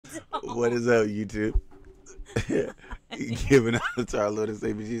What is up, YouTube? Giving out to our Lord and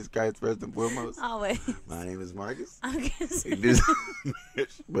Savior Jesus Christ first and foremost. Always. My name is Marcus. This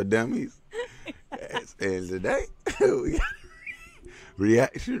for dummies. And today we got a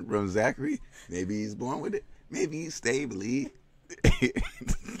reaction from Zachary. Maybe he's born with it. Maybe he's stably.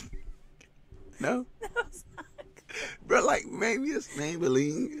 No? it's not good. Bro, like maybe it's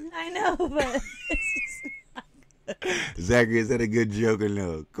Maybelline. I know, but it's just not good. Zachary, is that a good joke or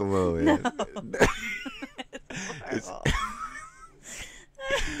no? Come on, man. No.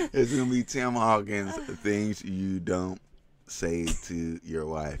 It's gonna be Tim Hawkins, things you don't say to your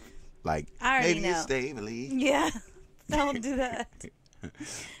wife. Like I maybe it's stably. Yeah. Don't do that.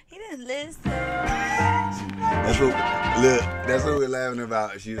 He didn't listen. That's what we're laughing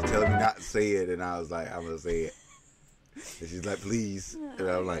about. She was telling me not to say it, and I was like, I'm gonna say it. And she's like, please. And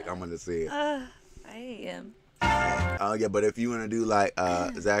I'm like, I'm gonna say it. I hate him. Oh yeah, but if you wanna do like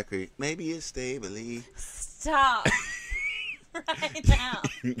Zachary, maybe it's stably. Stop. Right now.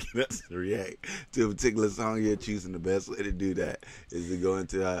 Let's react to a particular song you're choosing. The best way to do that is to go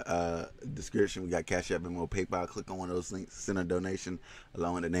into our description. We got Cash App and more PayPal. Click on one of those links, send a donation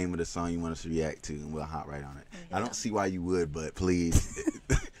along with the name of the song you want us to react to, and we'll hop right on it. Yeah. I don't see why you would, but please.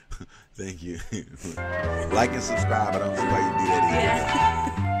 Thank you. Like and subscribe. I don't see why you do that either.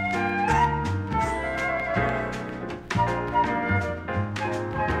 Yeah.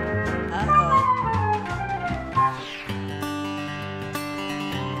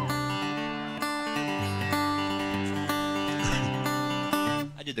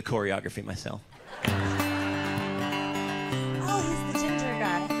 I did the choreography myself. Oh, he's the ginger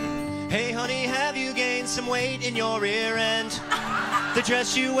guy. Hey honey, have you gained some weight in your rear end? The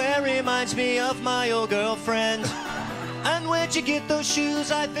dress you wear reminds me of my old girlfriend. And where'd you get those shoes?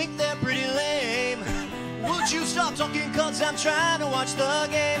 I think they're pretty lame. Would you stop talking, cause I'm trying to watch the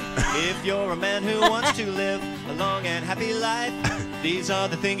game? If you're a man who wants to live a long and happy life, these are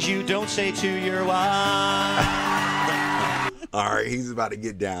the things you don't say to your wife. All right, he's about to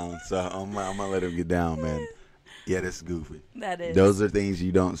get down, so I'm gonna let him get down, man. Yeah, that's goofy. That is. Those are things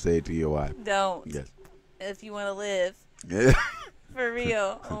you don't say to your wife. Don't. Yes. If you want to live. Yeah. For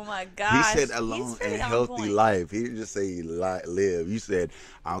real. Oh my gosh. He said a long and healthy life. He didn't just say live. You said,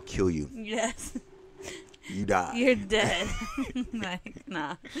 I'll kill you. Yes. You die. You're dead. Like,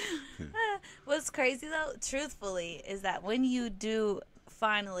 nah. What's crazy though, truthfully, is that when you do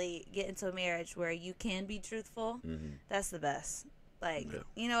finally get into a marriage where you can be truthful, that's the best. Like,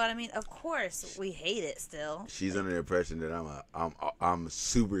 you know what I mean? Of course, we hate it still. She's under the impression that I'm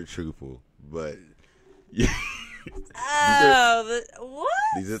super truthful, but yeah. What?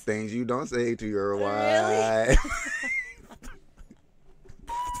 These are things you don't say to your wife. Really?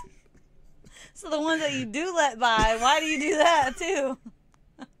 So the ones that you do let by, why do you do that too?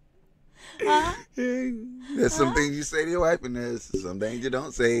 Huh? There's some things you say to your wife, and there's some things you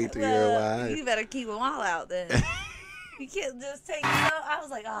don't say to your wife. You better keep them all out then. You can't just take, I was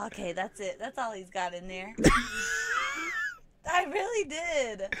like, oh, okay, that's it. That's all he's got in there. I really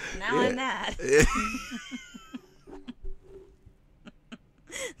did. Now I'm not.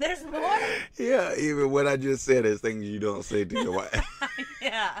 There's more? Yeah, even what I just said is things you don't say to your wife.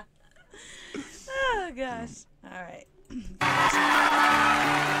 Yeah. Oh, gosh. All right.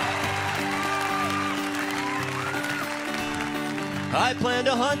 I planned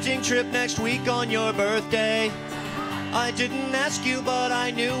a hunting trip next week on your birthday. I didn't ask you, but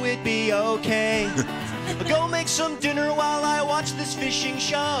I knew it'd be okay. Go make some dinner while I watch this fishing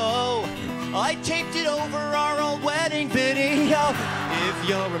show. I taped it over our old wedding video. If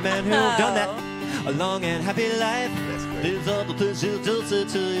you're a man who's done that, a long and happy life, these are the things you don't say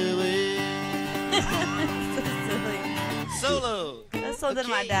to your So silly. Solo. That's something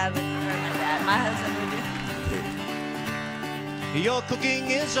my husband would do. Your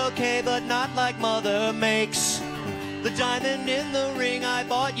cooking is okay, but not like mother makes. The diamond in the ring I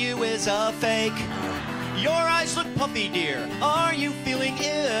bought you is a fake. Your eyes look puffy, dear. Are you feeling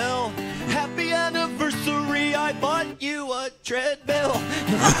ill? Happy anniversary, I bought you a treadmill.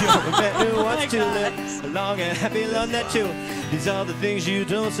 If you're a man who wants to live a long and happy life, that too. These are the things you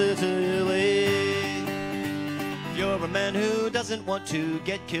don't say to your wife. If you're a man who doesn't want to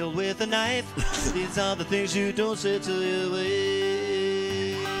get killed with a knife, these are the things you don't say to your wife.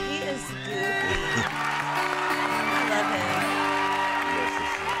 He is goofy. I love him.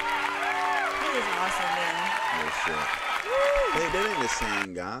 He is awesome, man. Yes, sir. Hey, that ain't the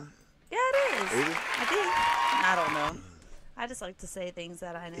same guy. Yeah, it is. Is it? I think. I don't know. I just like to say things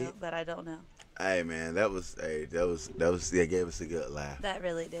that I know, but I don't know. Hey, man, that gave us a good laugh. That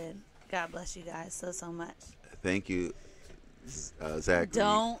really did. God bless you guys so much. Thank you, Zach.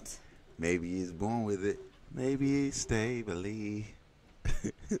 Don't Maybe he's born with it. Maybe he's stably.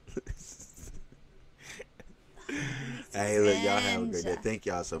 Hey, look, y'all have a great day. Thank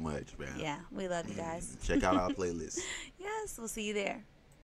y'all so much, man. Yeah, we love you guys. Check out our playlist. Yes, we'll see you there.